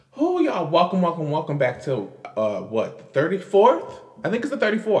y'all, welcome back to the 34th? I think it's the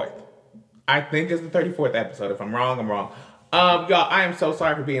 34th. I think it's the 34th episode. If I'm wrong, I'm wrong. Y'all, I am so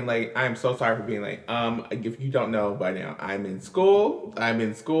sorry for being late. If you don't know by now, I'm in school.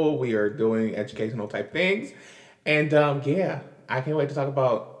 We are doing educational type things. And yeah, I can't wait to talk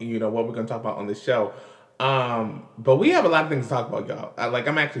about, what we're gonna talk about on this show. But we have a lot of things to talk about, y'all.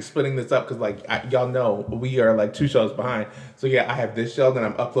 I'm actually splitting this up because, y'all know, we are like 2 shows behind. So yeah, I have this show that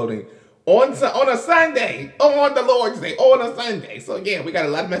I'm uploading on a Sunday, on the Lord's Day, on a Sunday. So yeah, we got a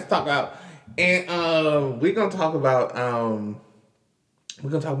lot of mess to talk about, and we're gonna talk about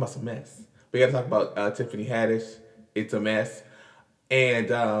some mess. We gotta talk about Tiffany Haddish. It's a mess, and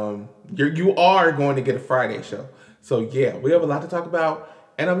you are going to get a Friday show. So yeah, we have a lot to talk about.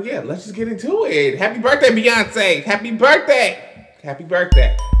 And yeah, let's just get into it. Happy birthday, Beyonce! Happy birthday! Happy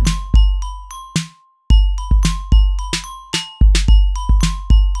birthday!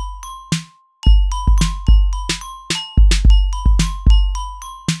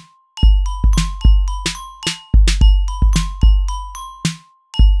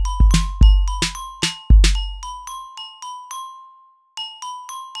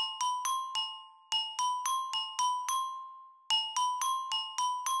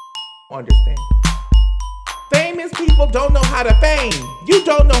 Understand. Famous people don't know how to fame. You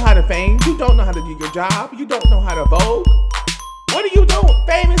don't know how to fame. You don't know how to do your job. You don't know how to vogue. What are you doing?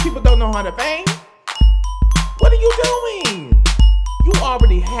 Famous people don't know how to fame. What are you doing? You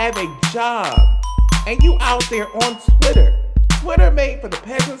already have a job. And you out there on Twitter. Twitter made for the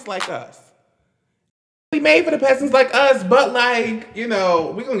peasants like us. We made for the peasants like us, but we're going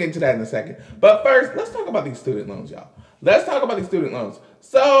to get into that in a second. But first, let's talk about these student loans, y'all. Let's talk about these student loans.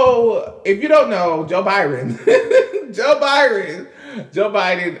 So, if you don't know, Joe Biden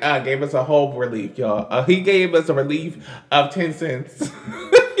gave us a whole relief, y'all. He gave us a relief of 10 cents.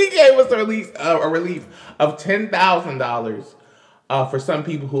 He gave us a relief of $10,000 for some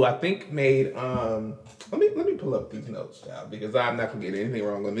people who I think made. Let me pull up these notes, child, because I'm not gonna get anything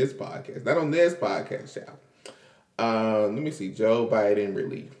wrong on this podcast. Not on this podcast, child. Let me see. Joe Biden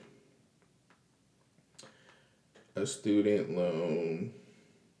relief. A student loan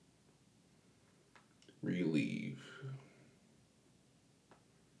relief.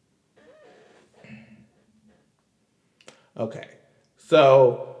 Okay,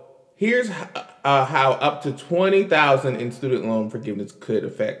 so here's how up to $20,000 in student loan forgiveness could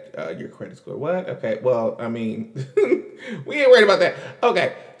affect your credit score. What? Okay, well, I mean, we ain't worried about that.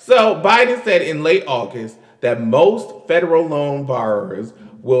 Okay, so Biden said in late August that most federal loan borrowers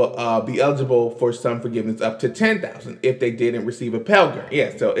will be eligible for some forgiveness up to $10,000 if they didn't receive a Pell Grant.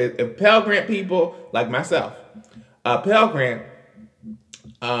 Yeah, so if Pell Grant people like myself, Pell Grant,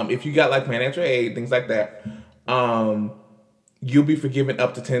 if you got financial aid, things like that, you'll be forgiven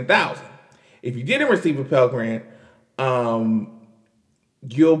up to $10,000. If you didn't receive a Pell Grant,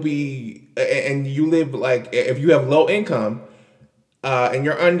 you'll be, and you live if you have low income, and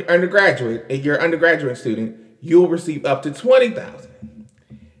you're undergraduate student, you'll receive up to $20,000.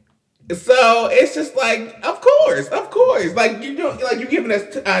 So it's just of course, you're giving us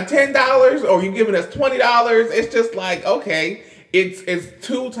 $10 or you're giving us $20. It's just okay, it's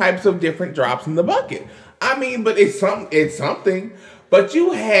 2 types of different drops in the bucket. I mean, but it's something. But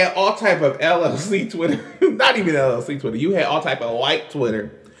you had all type of LLC Twitter, not even LLC Twitter. You had all type of white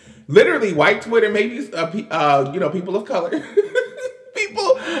Twitter, literally white Twitter. Maybe people of color,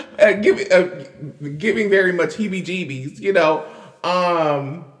 people giving very much heebie-jeebies.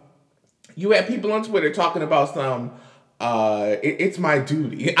 You had people on Twitter talking about some. It's my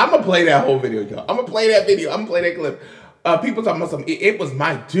duty. I'm gonna play that whole video, y'all. I'm gonna play that video. I'm gonna play that clip. People talking about something. It was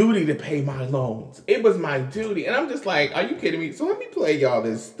my duty to pay my loans. It was my duty, and I'm just are you kidding me? So let me play y'all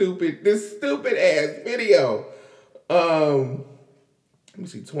this stupid ass video. Let me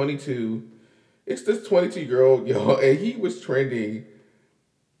see, 22. It's this 22-year-old, y'all, and he was trending.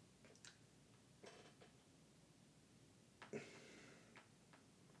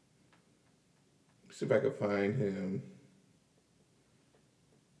 Let's see if I can find him.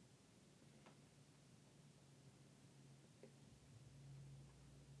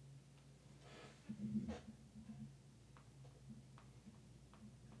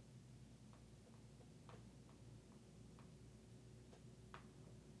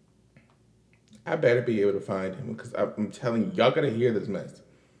 I better be able to find him because I'm telling you, y'all gotta hear this mess.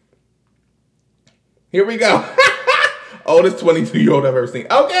 Here we go. Oldest 22-year-old I've ever seen.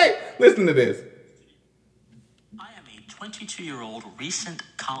 Okay, listen to this. I am a 22-year-old recent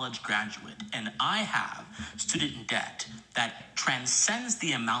college graduate, and I have student debt that transcends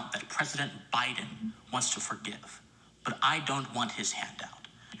the amount that President Biden wants to forgive. But I don't want his handout.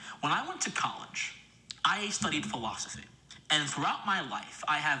 When I went to college, I studied philosophy. And throughout my life,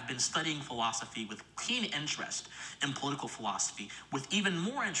 I have been studying philosophy with keen interest in political philosophy, with even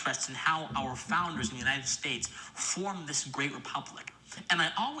more interest in how our founders in the United States formed this great republic. And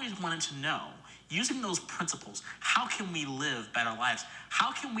I always wanted to know, using those principles, how can we live better lives?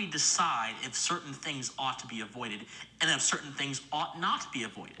 How can we decide if certain things ought to be avoided and if certain things ought not to be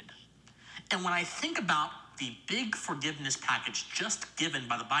avoided? And when I think about the big forgiveness package just given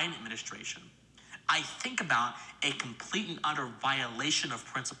by the Biden administration, I think about a complete and utter violation of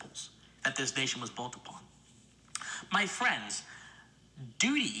principles that this nation was built upon. My friends,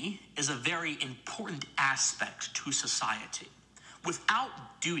 duty is a very important aspect to society. Without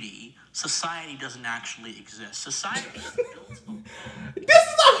duty, society doesn't actually exist. Society is built. This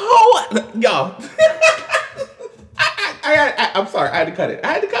is a whole y'all. I'm sorry. I had to cut it.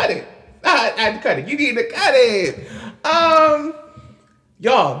 I had to cut it. You need to cut it.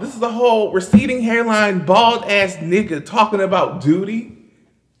 Y'all, this is a whole receding hairline, bald ass nigga talking about duty.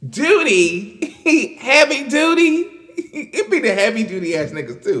 Duty, heavy duty. It be the heavy duty ass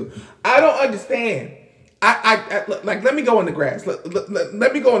niggas too. I don't understand. I like, let me go in the grass.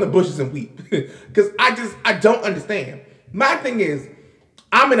 Let me go in the bushes and weep, because I don't understand. My thing is,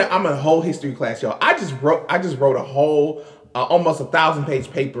 I'm in a whole history class, y'all. I just wrote a whole almost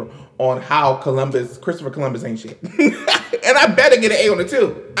 1,000-page paper on how Christopher Columbus ain't shit. And I better get an A on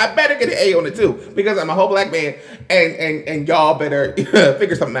it too. Because I'm a whole black man, and y'all better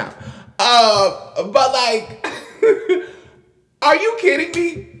figure something out. But like, are you kidding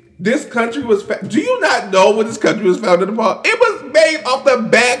me? This country was. Do you not know what this country was founded upon? It was made off the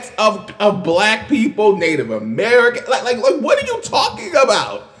backs of black people, Native American. Like, what are you talking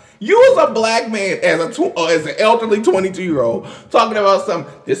about? You as a black man, as an elderly 22-year-old, talking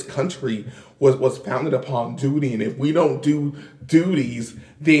about this country was founded upon duty, and if we don't do duties,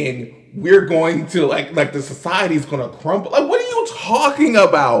 then we're going to like the society's gonna crumble. Like, what are you talking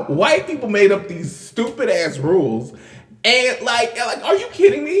about? White people made up these stupid ass rules, and like, are you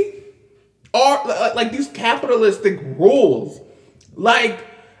kidding me? Or like these capitalistic rules, like.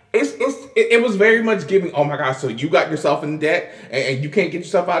 It was very much giving, oh my gosh, so you got yourself in debt and you can't get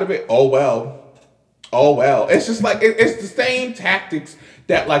yourself out of it? Oh well. It's just like, it's the same tactics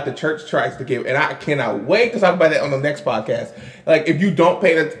that like the church tries to give. And I cannot wait to talk about that on the next podcast. Like, if you don't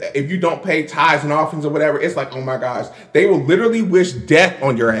pay tithes and offerings or whatever, it's like, oh my gosh, they will literally wish death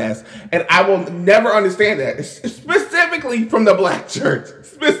on your ass. And I will never understand that. Specifically from the black church.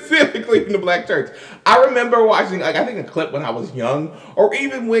 I remember watching, like, I think a clip when I was young, or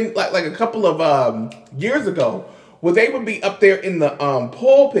even when like a couple of years ago, where they would be up there in the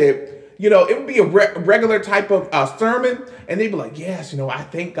pulpit. You know, it would be a regular type of sermon, and they'd be like, yes, I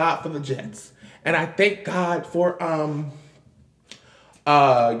thank God for the Jets, and I thank God for I'm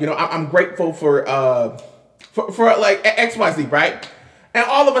grateful for like XYZ, right? And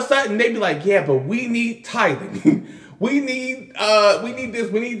all of a sudden they'd be like, yeah, but we need tithing. we need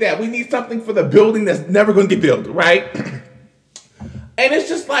this, we need that. We need something for the building that's never going to get built, right? And it's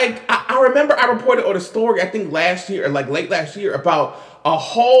just like, I remember I reported on a story, I think last year, or like late last year, about a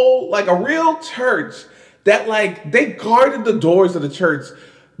whole, like a real church that like, they guarded the doors of the church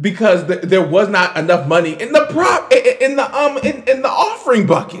because there was not enough money in the in the offering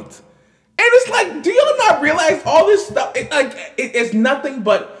bucket. And it's like, do you not realize all this stuff? It's nothing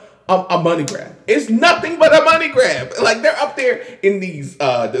but a money grab. It's nothing but a money grab. Like, they're up there in these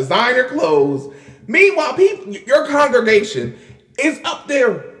designer clothes. Meanwhile, your congregation is up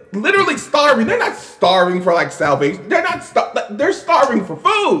there literally starving. They're not starving for like salvation. They're starving for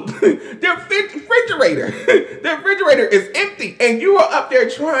food. Their refrigerator is empty, and you are up there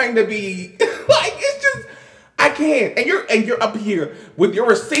trying to be like, it's just, I can't. And you're up here with your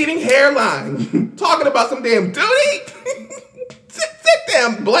receding hairline talking about some damn duty. sit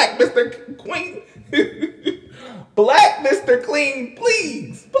down, Black Mr. Queen. Black Mr. Clean,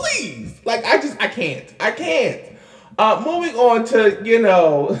 please. Like, I can't. Moving on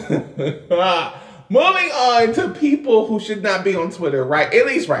to people who should not be on Twitter, right? At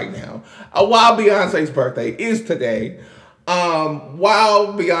least right now. While Beyonce's birthday is today,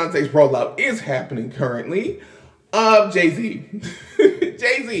 while Beyonce's rollout is happening currently, Jay-Z,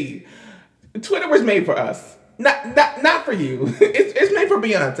 Twitter was made for us. Not for you. It's made for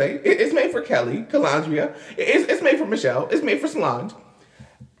Beyonce. It's made for Kelly, Calandria. It's made for Michelle. It's made for Solange.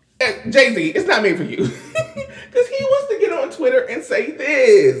 Jay-Z, it's not made for you. Because he wants to get on Twitter and say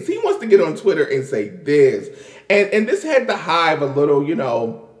this. And this had the Hive a little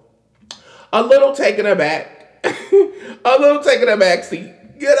taken aback. A little taken aback seat,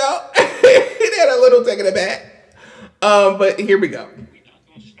 It had a little taken aback. But here we go. We're not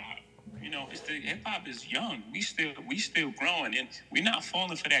going to stop hip hop is young. We still growing, and we're not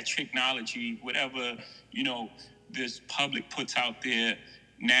falling for that technology, whatever this public puts out there.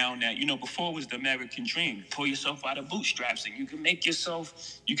 Now that before it was the American dream. Pull yourself out of bootstraps, and you can make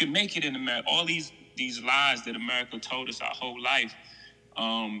it in America. All these lies that America told us our whole life.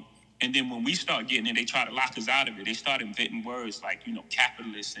 And then when we start getting it, they try to lock us out of it. They start inventing words like,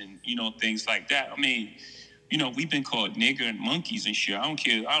 capitalist and, things like that. I mean, we've been called nigger and monkeys and shit. I don't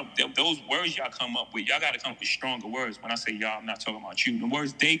care. Those words y'all come up with, y'all got to come up with stronger words. When I say y'all, I'm not talking about you. The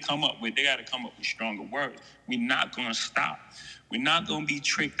words they come up with, they got to come up with stronger words. We're not going to stop. We're not going to be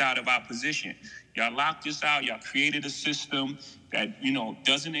tricked out of our position. Y'all locked us out. Y'all created a system that,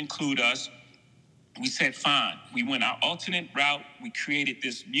 doesn't include us. We said, fine. We went our alternate route. We created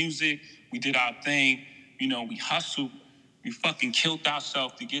this music. We did our thing. We hustled. We fucking killed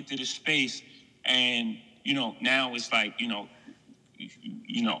ourselves to get to this space. And, now it's like, eat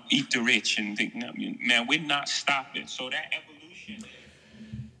the rich. And man, we're not stopping. So that evolution.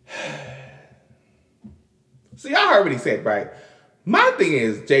 See, I already said, right? My thing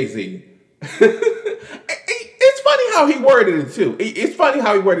is Jay-Z. It's funny how he worded it, too. It's funny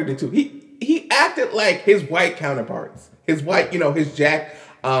how he worded it, too. He acted like his white counterparts, his white, his Jack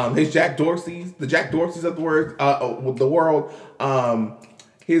Dorseys, the Jack Dorseys of the world,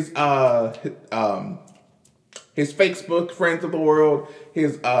 his Facebook friends of the world,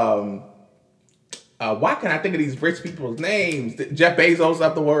 his why can't I think of these rich people's names? Jeff Bezos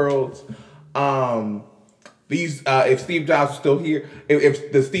of the world. If Steve Jobs was still here,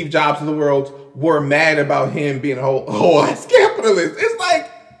 if the Steve Jobs of the world were mad about him being a whole ass capitalist, it's like,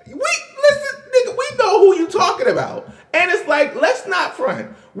 we know who you talking about. And it's like, let's not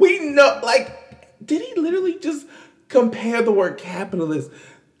front. We know, like, did he literally just compare the word capitalist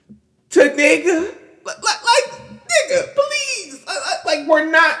to nigga? Like nigga, please. Like, we're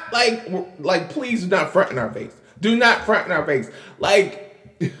not, like, please do not front in our face. Do not front in our face.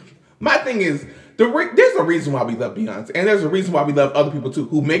 Like, my thing is, there's a reason why we love Beyonce. And there's a reason why we love other people, too,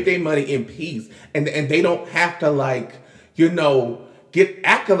 who make their money in peace. And they don't have to, get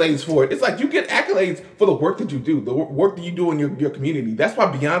accolades for it. It's like you get accolades for the work that you do, the work that you do in your community. That's why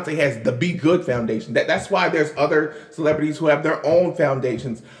Beyonce has the Be Good Foundation. That's why there's other celebrities who have their own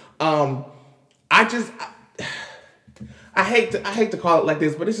foundations. I hate to call it like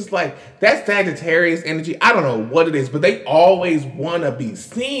this, but it's just like that Sagittarius energy. I don't know what it is, but they always want to be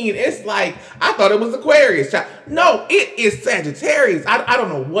seen. It's like, I thought it was Aquarius. No, it is Sagittarius. I don't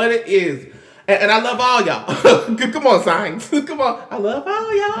know what it is. And I love all y'all. Come on, signs. Come on. I love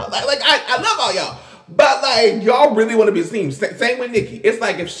all y'all. I love all y'all. But y'all really want to be seen. Same with Nicki. It's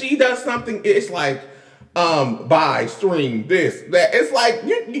like if she does something, it's like buy, stream, this, that. It's like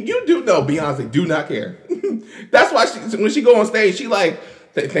you do know Beyonce do not care. That's why when she go on stage, she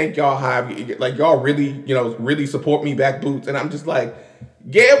thank y'all y'all really, really support me, back boots. And I'm just like,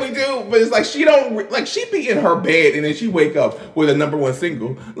 yeah, we do, but it's like she don't she be in her bed and then she wake up with a #1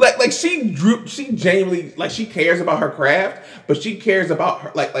 single. She genuinely she cares about her craft, but she cares about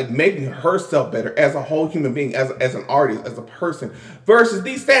her making herself better as a whole human being, as an artist, as a person. Versus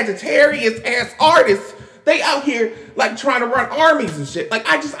these Sagittarius ass artists, they out here trying to run armies and shit.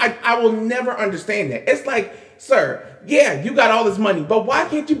 I will never understand that. It's like, sir, yeah, you got all this money, but why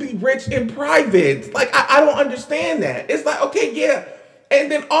can't you be rich in private? I don't understand that. It's like, okay, yeah. And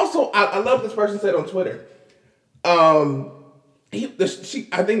then also, I love this person said on Twitter. I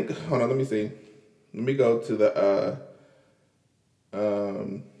think, hold on, let me see. Let me go to the,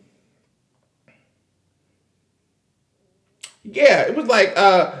 yeah, it was like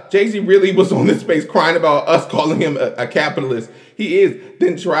Jay-Z really was on this space crying about us calling him a capitalist. He is.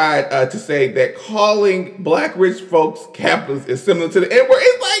 Then tried to say that calling black rich folks capitalists is similar to the N-word.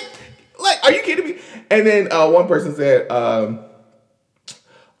 It's like, are you kidding me? And then one person said,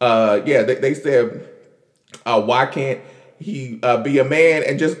 they said, why can't he be a man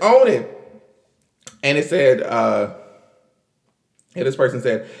and just own it? And it said, and this person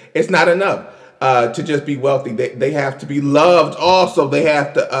said, it's not enough to just be wealthy. They have to be loved also. They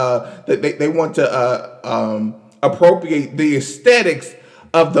have to, they want to appropriate the aesthetics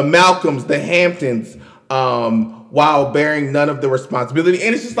of the Malcolms, the Hamptons, while bearing none of the responsibility.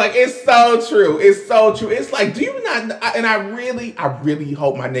 And it's just like, it's so true. It's so true. It's like, do you not, and I really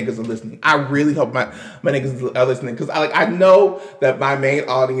hope my niggas are listening. I really hope my niggas are listening. Cause I know that my main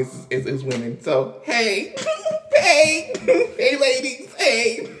audience is women. So, hey, hey ladies,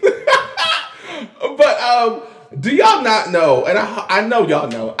 hey. But, do y'all not know, and I know y'all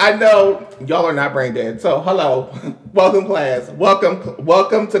know, I know y'all are not brain dead. So, hello, welcome class,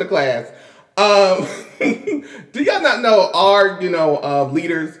 welcome to the class. Do y'all not know our,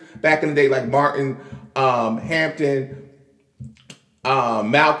 leaders back in the day, like Martin, Hampton,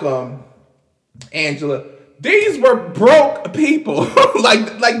 Malcolm, Angela. These were broke people.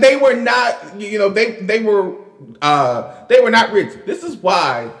 like they were not, they were not rich. This is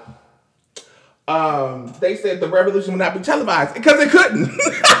why they said the revolution would not be televised because it couldn't. We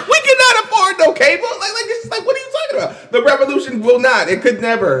cannot afford no cable. Like it's just like, what are you talking about? The revolution will not. It could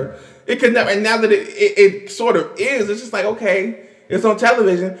never. And now that it sort of is, it's just like, okay, it's on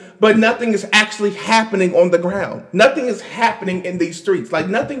television, but nothing is actually happening on the ground. Nothing is happening in these streets. Like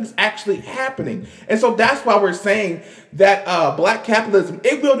nothing's actually happening. And so that's why we're saying that black capitalism,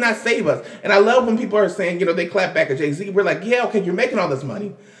 it will not save us. And I love when people are saying, they clap back at Jay-Z. We're like, yeah, okay, you're making all this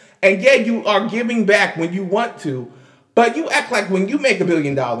money. And yeah, you are giving back when you want to, but you act like when you make $1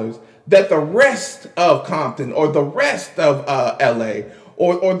 billion, that the rest of Compton or the rest of LA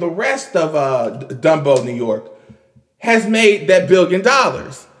or the rest of Dumbo, New York, has made that $1 billion.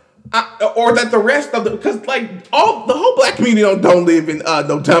 Or that the rest of because like the whole black community don't live in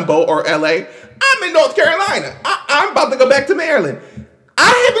no Dumbo or LA. I'm in North Carolina. I'm about to go back to Maryland.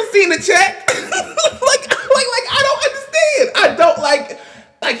 I haven't seen a check. like I don't understand. I don't like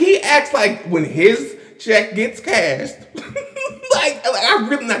he acts like when his check gets cashed. like I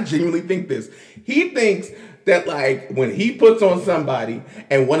really not genuinely think this. He thinks that like when he puts on somebody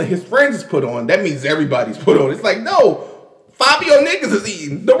and one of his friends is put on, that means everybody's put on. It's like, no, 5 of your niggas is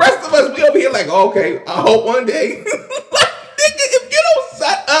eating. The rest of us, we over here like, okay, I hope one day. Like, nigga, if you don't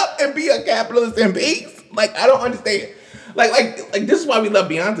shut up and be a capitalist in peace, like, I don't understand. Like this is why we love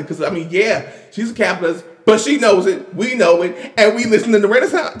Beyonce, because I mean, yeah, she's a capitalist, but she knows it, we know it, and we listen to the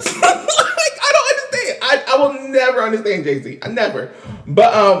Renaissance. Like, I don't understand. I will never understand Jay-Z. I never.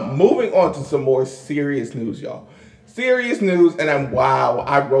 But moving on to some more serious news, y'all. Serious news, and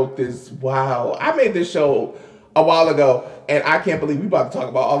I wrote this. Wow, I made this show a while ago, and I can't believe we about to talk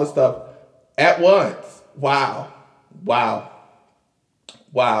about all this stuff at once. Wow.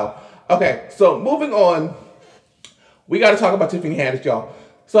 Okay, so moving on, we got to talk about Tiffany Haddish, y'all.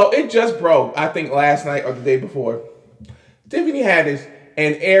 So it just broke, I think last night or the day before. Tiffany Haddish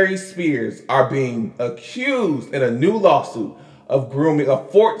and Aries Spears are being accused in a new lawsuit of grooming a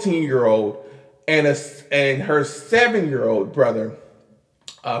 14-year-old and her 7-year-old brother,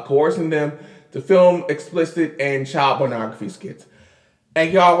 coercing them to film explicit and child pornography skits.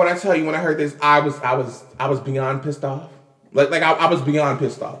 And y'all, when I tell you, when I heard this, I was beyond pissed off. I was beyond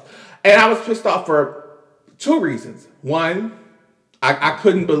pissed off. And I was pissed off for 2 reasons. One, I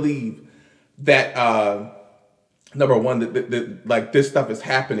couldn't believe that number one, that like this stuff is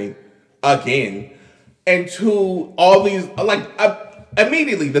happening again. And 2, all these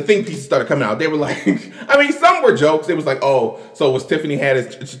immediately the think pieces started coming out. They were like, I mean, some were jokes. It was like, oh, so was Tiffany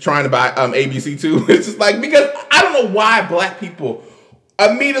Haddish trying to buy ABC too? It's just like, because I don't know why black people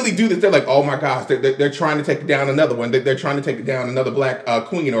immediately do this. They're like, oh my gosh, they're trying to take down another one. They're trying to take down another black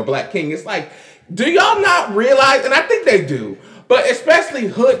queen or black king. It's like, do y'all not realize? And I think they do, but especially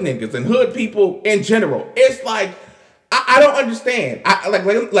hood niggas and hood people in general. It's like, I don't understand.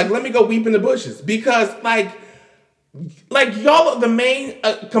 Let me go weep in the bushes, because like y'all are the main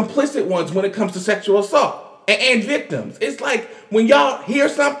complicit ones when it comes to sexual assault and victims. It's like when y'all hear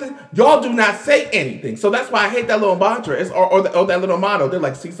something, y'all do not say anything. So that's why I hate that little mantra or that little motto. They're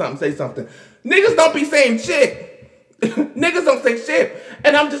like, see something, say something. Niggas don't be saying shit. Niggas don't say shit.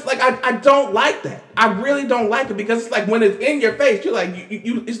 And I'm just like, I don't like that. I really don't like it, because it's like when it's in your face, you're like,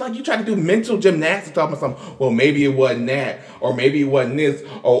 it's like you try to do mental gymnastics talking about something. Well, maybe it wasn't that, or maybe it wasn't this,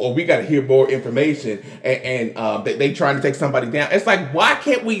 or we got to hear more information, and they trying to take somebody down. It's like, why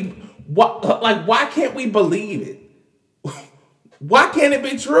can't we believe it? Why can't it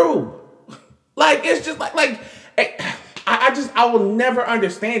be true? Like, it's just like I will never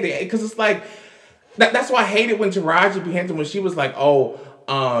understand it, because it's like, that's why I hated when Taraji P. Henson, when she was like,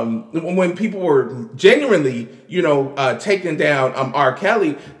 when people were genuinely, taking down R.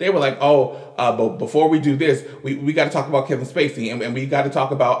 Kelly, they were like, but before we do this, we got to talk about Kevin Spacey, and we got to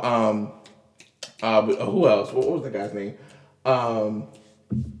talk about who else? What was the guy's name?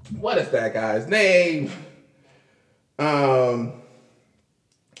 What is that guy's name? Oh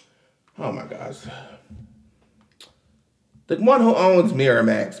my gosh. The one who owns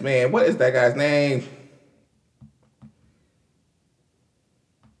Miramax, man. What is that guy's name?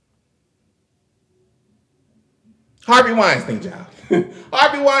 Harvey Weinstein, child.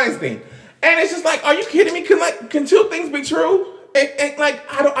 Harvey Weinstein. And it's just like, are you kidding me? Can 2 things be true? And like,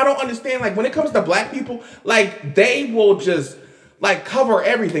 I don't understand. Like, when it comes to black people, like, they will just, like cover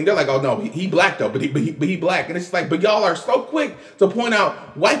everything. They're like, oh no, he black though, but he black, and it's like, but y'all are so quick to point out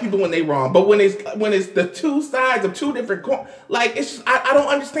white people when they wrong, but when it's the two sides of two different like it's just, I don't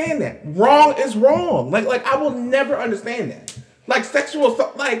understand that. Wrong is wrong. Like I will never understand that. Like sexual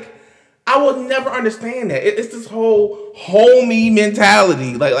like. I will never understand that. It's this whole homie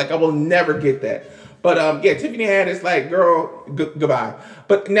mentality. Like I will never get that. But yeah, Tiffany Haddish, like, girl, goodbye.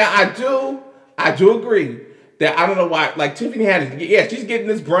 But now I do agree that I don't know why, like Tiffany Haddish, yeah, she's getting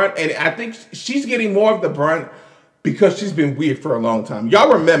this brunt, and I think she's getting more of the brunt because she's been weird for a long time.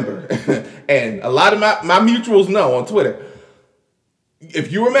 Y'all remember, and a lot of my mutuals know on Twitter.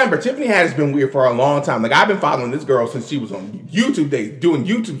 If you remember, Tiffany Haddish been weird for a long time. Like, I've been following this girl since she was on YouTube days, doing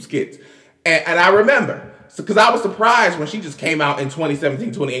YouTube skits. And I remember, because I was surprised when she just came out in 2017,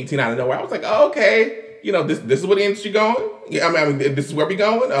 2018 out of nowhere. I was like, oh, okay, this is where the industry going? Yeah, I mean, this is where we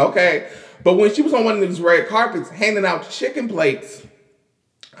going? Okay. But when she was on one of these red carpets handing out chicken plates,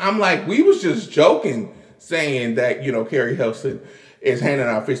 I'm like, we was just joking saying that, Carrie Hilson is handing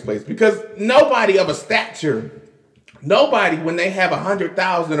out fish plates. Because nobody of a stature, nobody, when they have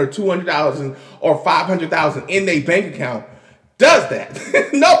 $100,000 or $200,000 or $500,000 in their bank account, does that.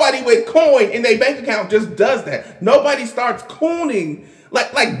 Nobody with coin in their bank account just does that. Nobody starts cooning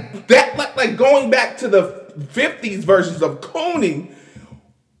like that, like going back to the 50s versions of cooning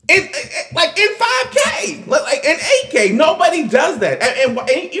in 5K, like in 8K. Nobody does that. And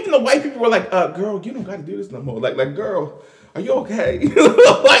even the white people were like, girl, you don't got to do this no more. Like, girl, are you okay?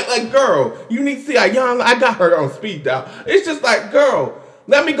 like, girl, you need to see how young I got her on speed dial. It's just like, girl,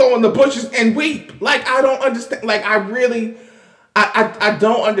 let me go in the bushes and weep. Like, I don't understand. Like, I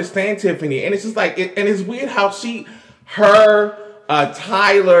don't understand Tiffany, and it's just like, and it's weird how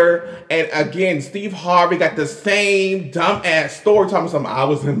Tyler, and again, Steve Harvey got the same dumbass story talking about something. I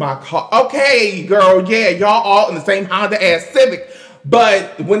was in my car. Okay, girl, yeah, y'all all in the same Honda ass Civic,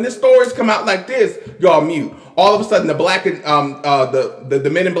 but when the stories come out like this, y'all mute. All of a sudden, the black and the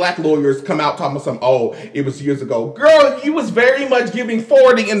Men in Black lawyers come out talking about something. Oh, it was years ago. Girl, you was very much giving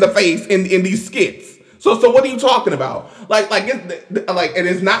 40 in the face in these skits. So what are you talking about? Like it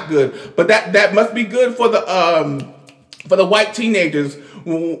is not good, but that must be good for the white teenagers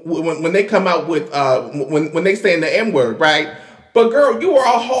when they come out with when they say the N word, right? But girl, you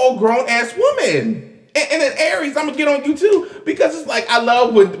are a whole grown ass woman. And then Aries, I'm gonna get on you too, because it's like, I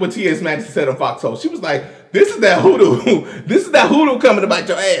love what T.S. Madison said on Foxhole. She was like, this is that hoodoo. This is that hoodoo coming to bite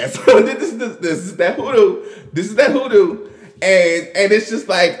your ass. This is that hoodoo. This is that hoodoo. And it's just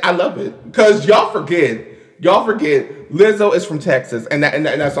like, I love it. Because y'all forget Lizzo is from Texas. And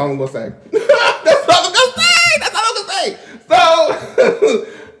that's all I'm gonna say. That's all I'm gonna say. So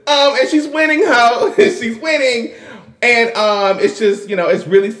and she's winning, she's winning. And it's just, it's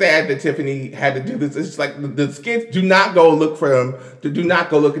really sad that Tiffany had to do this. It's just like the skits, do not go look for them. Do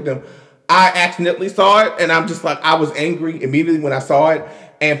not go look at them. I accidentally saw it, and I'm just like, I was angry immediately when I saw it.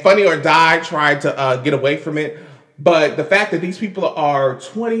 And Funny or Die tried to get away from it. But the fact that these people are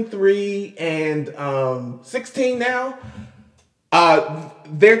 23 and 16 now,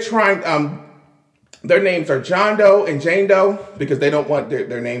 they're trying, their names are John Doe and Jane Doe, because they don't want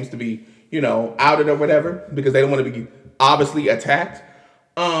their names to be, outed or whatever, because they don't want to be obviously attacked.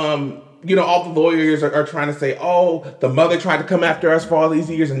 All the lawyers are trying to say, oh, the mother tried to come after us for all these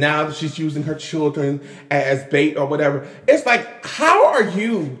years, and now she's using her children as bait or whatever. It's like, how are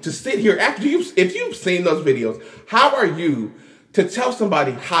you to sit here after if you've seen those videos, how are you to tell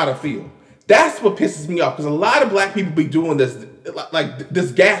somebody how to feel? That's what pisses me off, because a lot of black people be doing this, like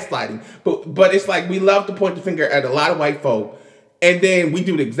this gaslighting. But it's like, we love to point the finger at a lot of white folk, and then we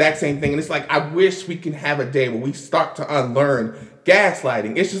do the exact same thing. And it's like, I wish we can have a day where we start to unlearn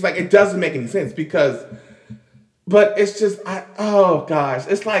gaslighting. It's just like, it doesn't make any sense, but it's just, oh gosh,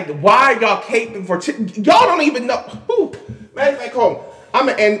 it's like, why y'all caping for, y'all don't even know. Whew. Man, like, hold on. I'm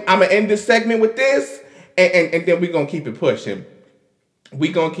gonna end this segment with this, and then we're gonna keep it pushing.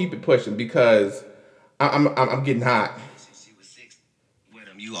 We're gonna keep it pushing, because I'm getting hot.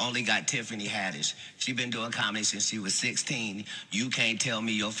 You only got Tiffany Haddish. She been doing comedy since she was 16. You can't tell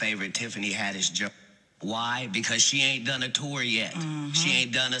me your favorite Tiffany Haddish joke. Why? Because she ain't done a tour yet. Mm-hmm. She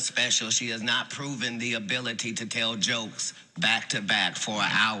ain't done a special. She has not proven the ability to tell jokes back to back for an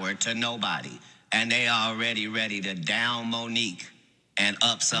hour to nobody. And they are already ready to down Monique and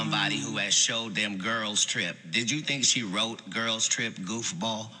up somebody who has showed them Girls Trip. Did you think she wrote Girls Trip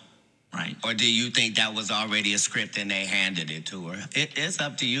goofball? Right. Or do you think that was already a script and they handed it to her? It's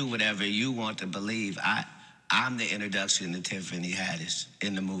up to you, whatever you want to believe. I'm the introduction to Tiffany Haddish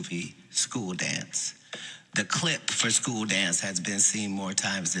in the movie School Dance. The clip for School Dance has been seen more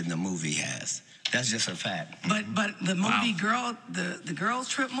times than the movie has. That's just a fact. But the movie the girls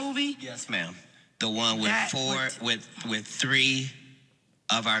trip movie. Yes, ma'am. The one with with three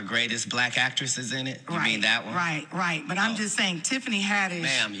of our greatest black actresses in it. You mean that one? Right. But I'm just saying, Tiffany Haddish.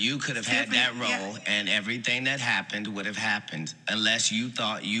 Ma'am, you could have had that role, and everything that happened would have happened unless you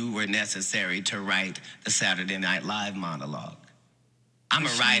thought you were necessary to write the Saturday Night Live monologue. I'm a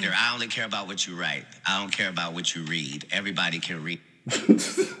writer. I only care about what you write. I don't care about what you read. Everybody can read. And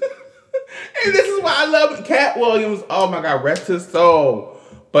this is why I love Cat Williams. Oh my God, rest his soul.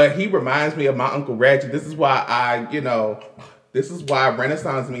 But he reminds me of my Uncle Reggie. This is why this is why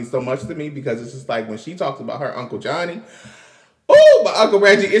Renaissance means so much to me, because it's just like when she talks about her Uncle Johnny. Oh, my Uncle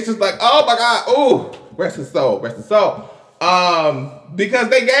Reggie. It's just like, oh my God. Oh, rest his soul. Because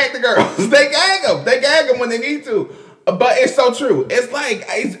they gag the girls. They gag them when they need to. But it's so true. It's like,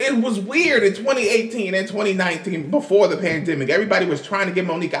 it was weird in 2018 and 2019 before the pandemic. Everybody was trying to get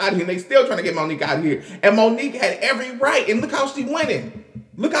Monique out of here, and they still trying to get Monique out of here. And Monique had every right. And look how she's winning.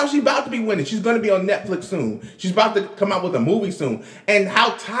 Look how she's about to be winning. She's going to be on Netflix soon. She's about to come out with a movie soon. And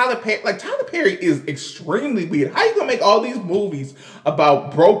how Tyler Perry is extremely weird. How you going to make all these movies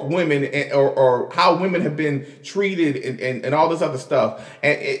about broke women or how women have been treated and all this other stuff?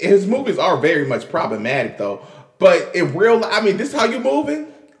 And his movies are very much problematic, though. But in real life, this is how you moving?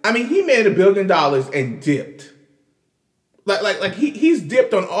 He made $1 billion and dipped. Like he's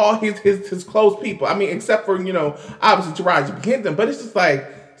dipped on all his close people. Except for, obviously Taraji P. Henson. But it's just like,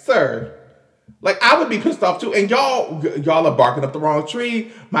 sir, I would be pissed off too. And y'all are barking up the wrong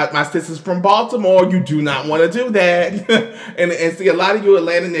tree. My sister's from Baltimore. You do not want to do that. and see, a lot of you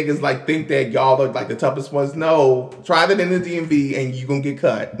Atlanta niggas think that y'all are the toughest ones. No, try that in the DMV and you gonna get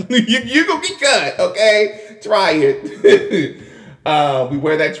cut. you gonna get cut, okay? Try it. We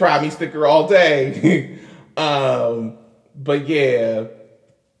wear that try me sticker all day. But yeah,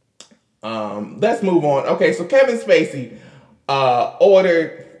 let's move on. Okay, so Kevin Spacey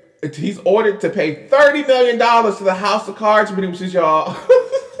he's ordered to pay $30 million to the House of Cards producers, y'all.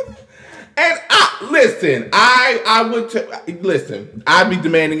 And I'd be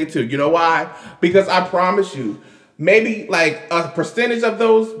demanding it too. You know why? Because I promise you, maybe a percentage of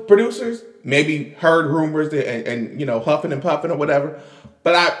those producers maybe heard rumors and huffing and puffing or whatever.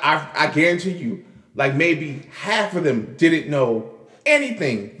 But I guarantee you, maybe half of them didn't know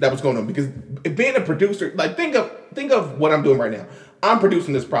anything that was going on, because being a producer, think of what I'm doing right now. I'm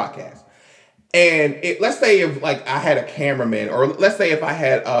producing this podcast, and let's say if I had a cameraman, or let's say if I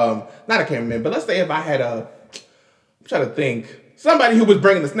had not a cameraman, but let's say if I had I'm trying to think, somebody who was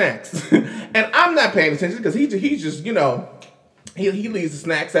bringing the snacks, and I'm not paying attention because he's just he leaves the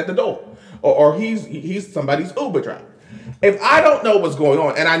snacks at the door, or he's somebody's Uber driver. If I don't know what's going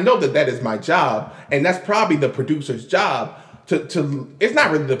on, and I know that is my job, and that's probably the producer's job, to it's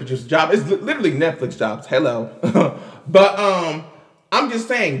not really the producer's job, it's literally Netflix jobs. Hello. But I'm just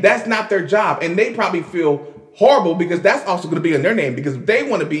saying that's not their job, and they probably feel horrible because that's also going to be in their name, because if they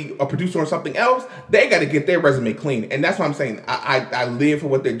want to be a producer on something else, they got to get their resume clean. And that's what I'm saying. I live for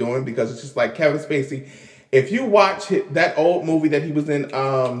what they're doing, because it's just like Kevin Spacey. If you watch that old movie that he was in,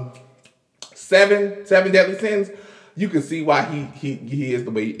 Seven Deadly Sins, you can see why he is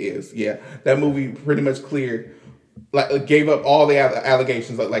the way he is. Yeah, that movie pretty much cleared, gave up all the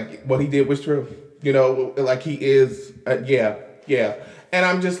allegations. What he did was true. He is. Yeah. And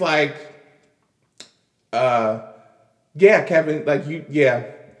I'm just like, yeah, Kevin.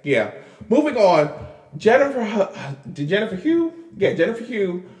 Yeah. Moving on, Jennifer Hugh. Yeah, Jennifer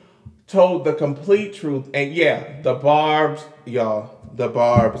Hugh told the complete truth, and yeah, the barbs, y'all. The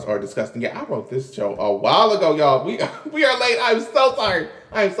barbs are disgusting. Yeah, I wrote this show a while ago, y'all. We are late. I'm so sorry.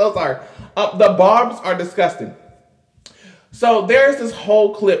 The barbs are disgusting. So there's this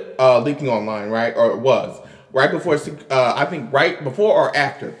whole clip leaking online, right? Or it was right before, I think right before or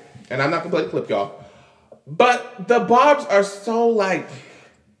after. And I'm not gonna play the clip, y'all. But the barbs are so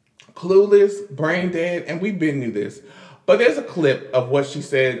clueless, brain dead, and we've been through this. But there's a clip of what she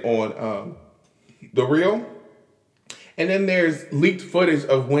said on The Real. And then there's leaked footage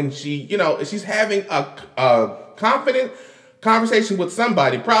of when she's having a confident conversation with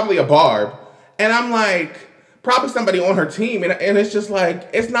somebody, probably a barb. And I'm like, probably somebody on her team. And it's just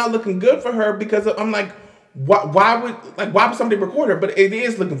it's not looking good for her, because I'm like, why would somebody record her? But it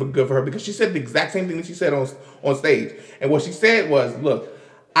is looking good for her, because she said the exact same thing that she said on stage. And what she said was, look,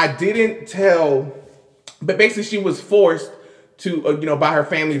 I didn't tell, but basically she was forced to, by her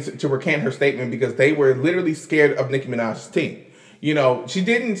family to recant her statement, because they were literally scared of Nicki Minaj's team. She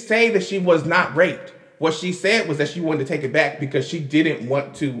didn't say that she was not raped. What she said was that she wanted to take it back because she didn't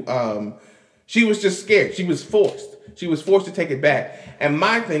want to, she was just scared. She was forced to take it back. And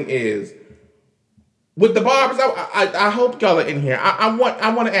my thing is, with the barbers, I hope y'all are in here. I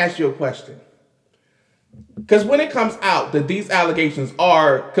want to ask you a question. Because when it comes out that these allegations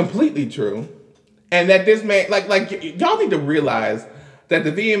are completely true, and that this man, like y'all need to realize that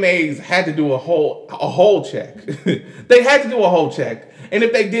the VMAs had to do a whole check. They had to do a whole check, and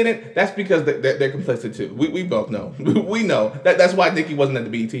if they didn't, that's because they're complicit too. We both know. We know that's why Nicki wasn't at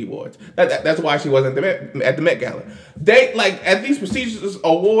the BET Awards. That's why she wasn't at the Met Gala. They like at these prestigious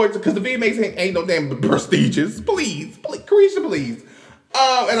awards because the VMAs ain't no damn prestigious. Please, Carisha, please.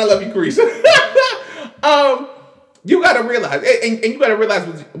 And I love you, Carisha. You gotta realize, and you gotta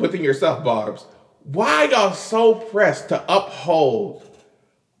realize within yourself, Barbs, why y'all so pressed to uphold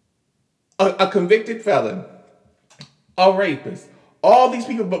a convicted felon, a rapist, all these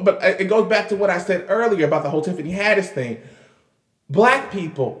people, but it goes back to what I said earlier about the whole Tiffany Haddish thing. Black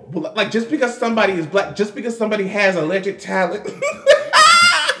people, like just because somebody is black, just because somebody has alleged talent,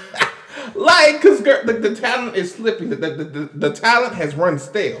 like, because the talent is slipping, the talent has run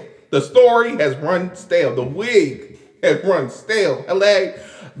stale. The story has run stale. The wig has run stale. Like,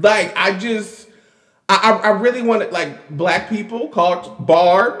 I really wanted, like, black people called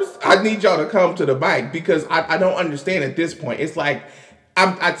Barbs. I need y'all to come to the mic because I don't understand at this point. It's like,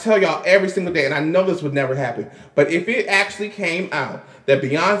 I tell y'all every single day, and I know this would never happen, but if it actually came out that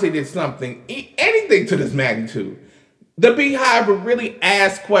Beyonce did something, anything to this magnitude, the Beehive would really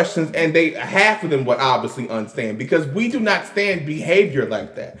ask questions, and half of them would obviously understand because we do not stand behavior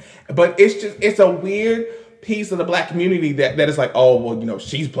like that. But it's a weird piece of the black community that is like, oh, well, you know,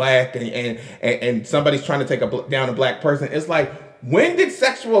 she's black and somebody's trying to take down a black person. It's like, when did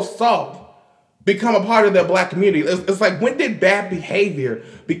sexual assault become a part of the black community? It's like, when did bad behavior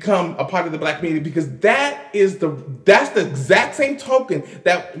become a part of the black community? Because that's the exact same token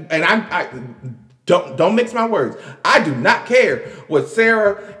that, and I don't mix my words. I do not care what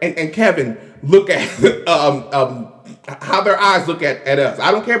Sarah and Kevin look at, how their eyes look at us.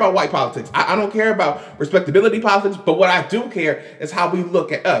 I don't care about white politics. I don't care about respectability politics. But what I do care is how we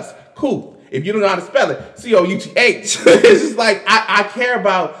look at us. Cool. If you don't know how to spell it, Couth. It's just like, I care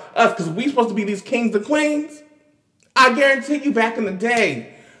about us because we supposed to be these kings and queens. I guarantee you back in the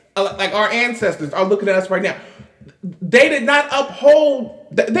day, like our ancestors are looking at us right now. They did not uphold,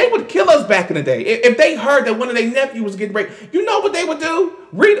 they would kill us back in the day. If they heard that one of their nephews was getting raped, you know what they would do?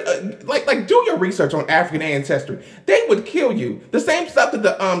 Read, do your research on African ancestry. They would kill you. The same stuff that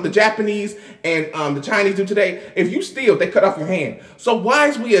the Japanese and the Chinese do today. If you steal, they cut off your hand. So why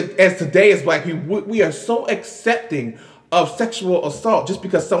is we, as today as black people, we are so accepting of sexual assault just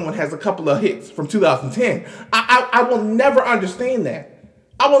because someone has a couple of hits from 2010? I will never understand that.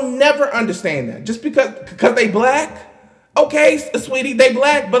 I will never understand that. Just because they black, okay, sweetie, they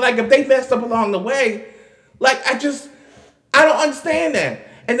black, but like if they messed up along the way, like I don't understand that.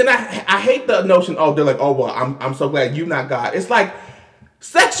 And then I hate the notion, oh, they're like, oh, well, I'm so glad you're not God. It's like,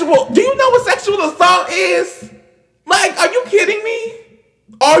 do you know what sexual assault is? Like, are you kidding me?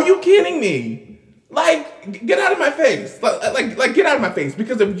 Are you kidding me? Like, get out of my face. Like get out of my face.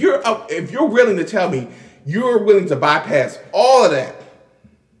 Because if you're willing to tell me you're willing to bypass all of that,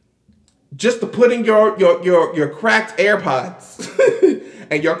 just to put in your cracked AirPods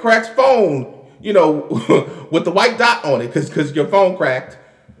and your cracked phone, you know, with the white dot on it, because your phone cracked,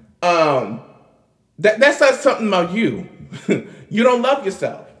 that says something about you. You don't love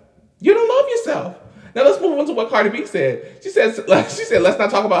yourself. You don't love yourself. Now let's move on to what Cardi B said. She said, let's not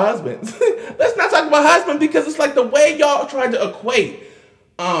talk about husbands. Let's not talk about husbands because it's like the way y'all trying to equate,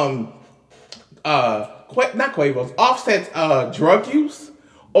 not Quavo's, Offset's drug use.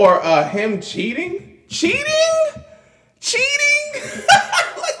 Or him cheating? Like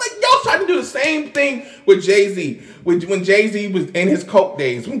y'all trying to do the same thing with Jay-Z. When Jay-Z was in his coke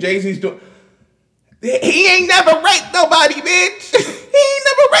days. When Jay-Z's doing... He ain't never raped nobody, bitch. He ain't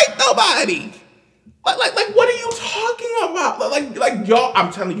never raped nobody. Like what are you talking about? Like y'all,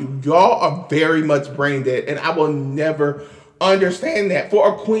 I'm telling you, y'all are very much brain dead. And I will never understand that. For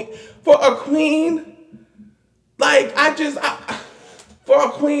a queen, like for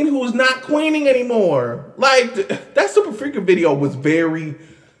a queen who's not queening anymore. Like, that Super Freaker video was very,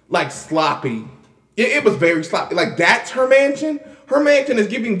 like, sloppy. It was very sloppy. Like, that's her mansion. Her mansion is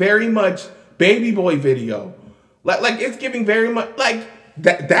giving very much baby boy video. Like it's giving very much, like,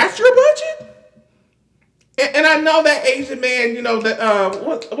 that's your budget? And I know that Asian man, you know,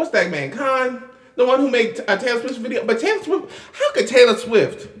 that, what's that man? Khan? The one who made a Taylor Swift video. But Taylor Swift, how could Taylor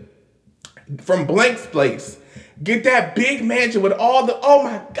Swift from Blank's Place get that big mansion with all the, oh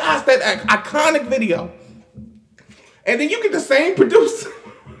my gosh, that iconic video. And then you get the same producer.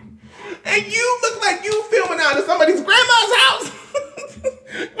 And you look like you filming out of somebody's grandma's house.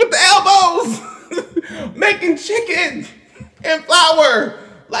 With the elbows. making chicken and flour.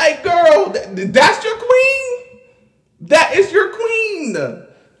 Like, girl, that's your queen? That is your queen.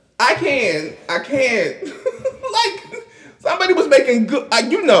 I can't. Like, somebody was making good,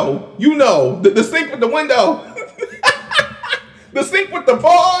 you know, the sink with the window, the sink with the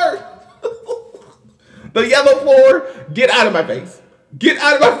bar, the yellow floor. Get out of my face. Get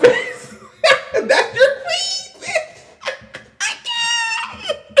out of my face. That's your queen. I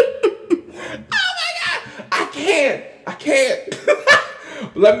can't. Oh my god. I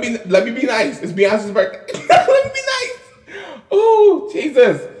can't. Let me be nice. It's Beyonce's birthday. Let me be nice. Oh,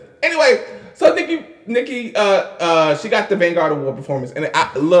 Jesus. Anyway, so Nikki, she got the Vanguard Award performance, and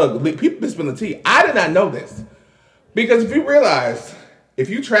look, people been spilling the tea. I did not know this because if you realize, if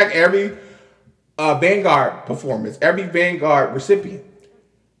you track every Vanguard performance, every Vanguard recipient,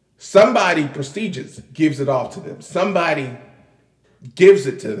 somebody prestigious gives it off to them. Somebody gives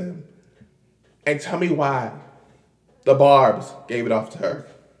it to them, and tell me why the Barbs gave it off to her.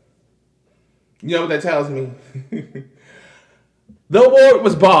 You know what that tells me? The award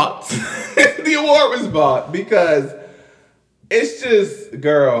was bought. The award was bought because it's just,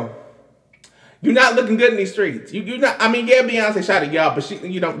 girl, you're not looking good in these streets. You're not. I mean, yeah, Beyonce shot at y'all, but she's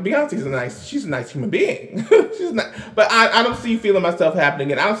a nice human being. She's not. But I don't see feeling myself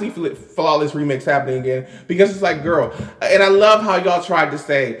happening again. I don't see flawless remix happening again because it's like, girl, and I love how y'all tried to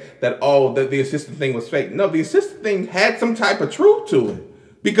say that the assistant thing was fake. No, the assistant thing had some type of truth to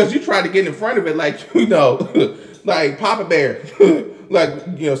it because you tried to get in front of it like like Papa Bear, like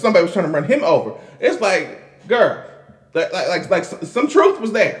somebody was trying to run him over. It's like, girl, like some truth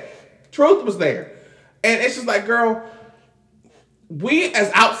was there. Truth was there. And it's just like, girl, we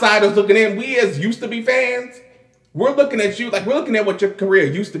as outsiders looking in, we as used to be fans, we're looking at you, like we're looking at what your career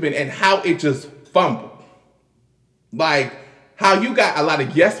used to be and how it just fumbled. Like how you got a lot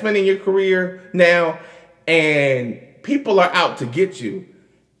of yes men in your career now and people are out to get you.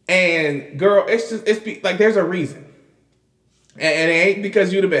 And girl, it's like there's a reason. And it ain't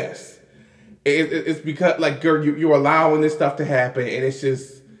because you're the best. It's because, like, girl, you're allowing this stuff to happen and it's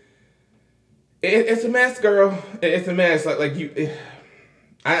just, it's a mess, girl. It's a mess. And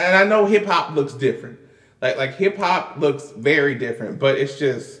I know hip hop looks different. Like hip hop looks very different, but it's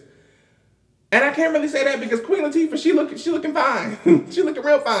just, and I can't really say that because Queen Latifah, she looking fine. She looking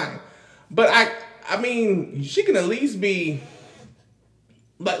real fine. But I mean, she can at least be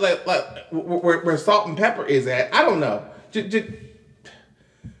like where Salt and Pepper is at. I don't know.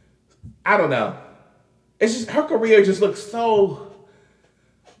 I don't know. It's just her career just looks so.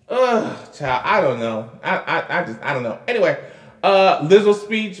 Child, I don't know. I don't know. Anyway, Lizzo's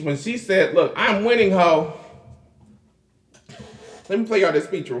speech when she said, "Look, I'm winning, ho." Let me play y'all this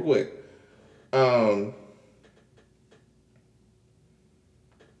speech real quick.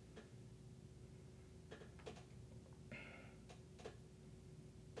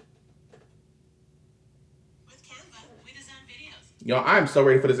 Y'all, I'm so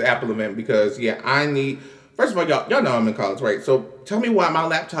ready for this Apple event because I need. First of all, y'all know I'm in college, right? So tell me why my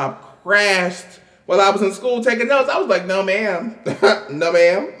laptop crashed while I was in school taking notes. I was like, no, ma'am. No,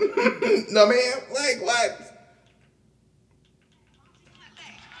 ma'am. No, ma'am. Like, what?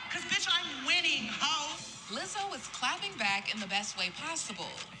 Because, bitch, I'm winning, ho. Lizzo is clapping back in the best way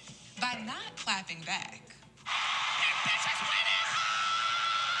possible by not clapping back. That bitch is winning,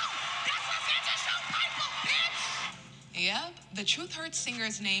 ho! That's revenge is your people, bitch! Yep, the Truth Hurts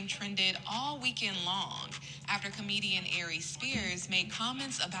singer's name trended all weekend long after comedian Aries Spears made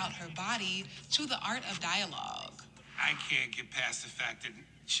comments about her body to the Art of Dialogue. I can't get past the fact that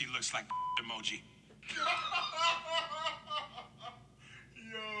she looks like emoji.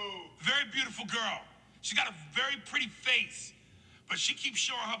 Yo. Very beautiful girl. She got a very pretty face, but she keeps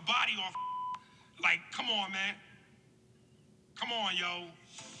showing her body off. Like, come on, man. Come on, yo.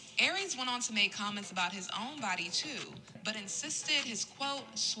 Aries went on to make comments about his own body too, but insisted his quote,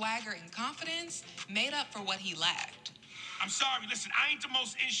 swagger and confidence made up for what he lacked. I'm sorry, listen, I ain't the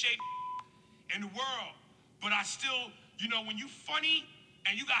most in shape in the world, but I still, when you funny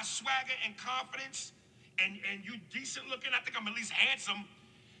and you got swagger and confidence and you decent looking, I think I'm at least handsome,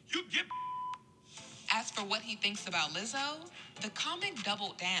 you get. As for what he thinks about Lizzo, the comic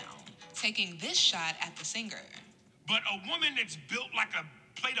doubled down, taking this shot at the singer. But a woman that's built like a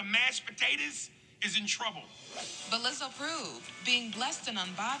plate of mashed potatoes is in trouble. But Lizzo proved being blessed and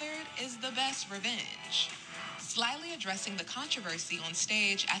unbothered is the best revenge. Slyly addressing the controversy on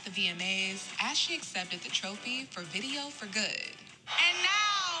stage at the VMAs as she accepted the trophy for Video for Good. And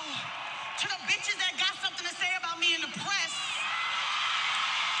now, to the bitches that got something to say about me in the press.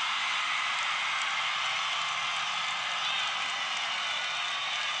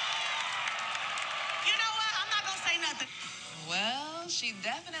 You know what? Well, she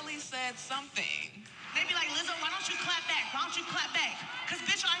definitely said something. They be like, Lizzo, why don't you clap back? Why don't you clap back? Because,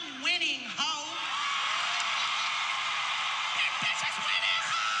 bitch, I'm winning, ho. That bitch is winning,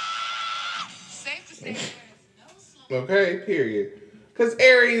 ho. Safe to say there is no song. Okay, period. Because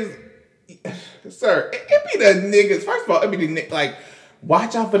Aries, sir, it be the niggas. First of all, it be the like,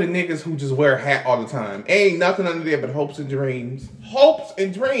 watch out for the niggas who just wear a hat all the time. Ain't nothing under there but hopes and dreams. Hopes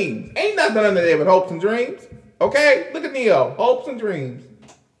and dreams. Ain't nothing under there but hopes and dreams. Okay? Look at Neo. Hopes and dreams.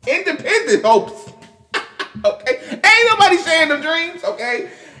 Independent hopes. Okay? Ain't nobody sharing them dreams. Okay?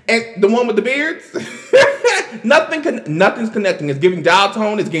 And the one with the beards, nothing's connecting. It's giving dial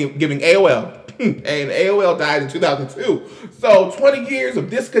tone. It's giving AOL. And AOL died in 2002. So 20 years of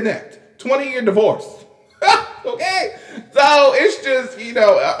disconnect. 20-year divorce. Okay? So it's just,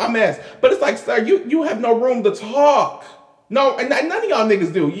 a mess. But it's like, sir, you have no room to talk. No, and none of y'all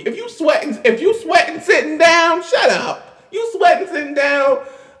niggas do. If you sweating sitting down, shut up. You sweating sitting down,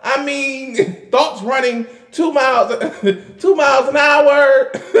 I mean, thoughts running 2 miles an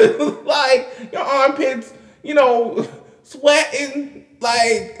hour. Like, your armpits, sweating.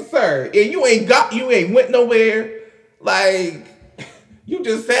 Like, sir, and you ain't went nowhere. Like, you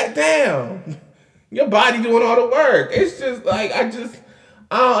just sat down. Your body doing all the work. It's just like, I don't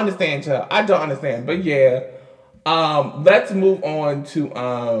understand, y'all. I don't understand. But yeah, let's move on to,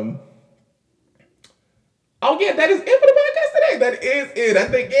 oh yeah, that is it for the podcast today. That is it. I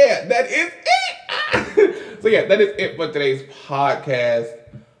think, yeah, that is it. So yeah, that is it for today's podcast.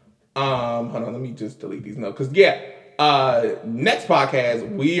 Hold on, let me just delete these notes. Cause yeah, next podcast,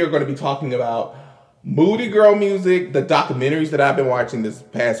 we are going to be talking about Moody Girl music, the documentaries that I've been watching this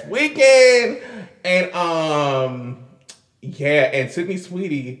past weekend. And, yeah, and Sydney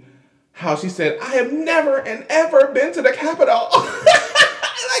Sweetie, how she said, I have never and ever been to the Capitol.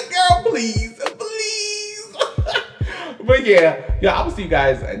 Like, girl, please. But yeah, I will see you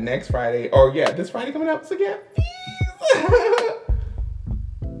guys next Friday. Or yeah, this Friday coming up. So yeah, peace.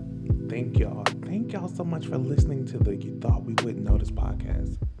 Thank y'all so much for listening to the You Thought We Wouldn't Notice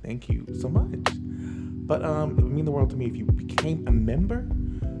podcast. Thank you so much. But it would mean the world to me if you become a member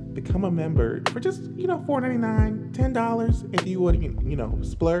for just, $4.99, $10 if you would,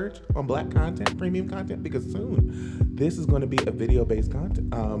 splurge on black content, premium content, because soon this is going to be a video-based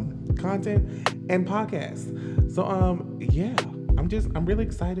content and podcast. So, yeah, I'm really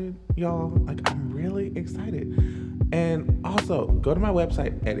excited, y'all. Like, I'm really excited. And also, go to my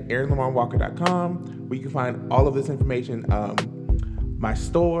website at aaronlamonwalker.com where you can find all of this information, my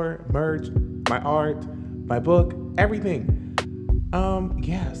store, merch, my art, my book, everything.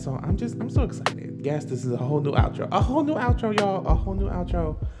 Yeah, so I'm so excited. Yes, this is a whole new outro, y'all, a whole new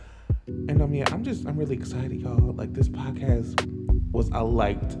outro. And yeah, I'm really excited, y'all. Like, this podcast was a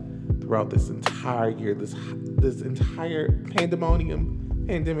light throughout this entire year, this entire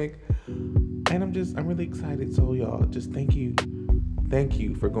pandemic. And I'm really excited. So y'all, just thank you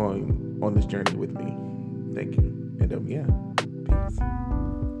for going on this journey with me. Thank you. And yeah, peace.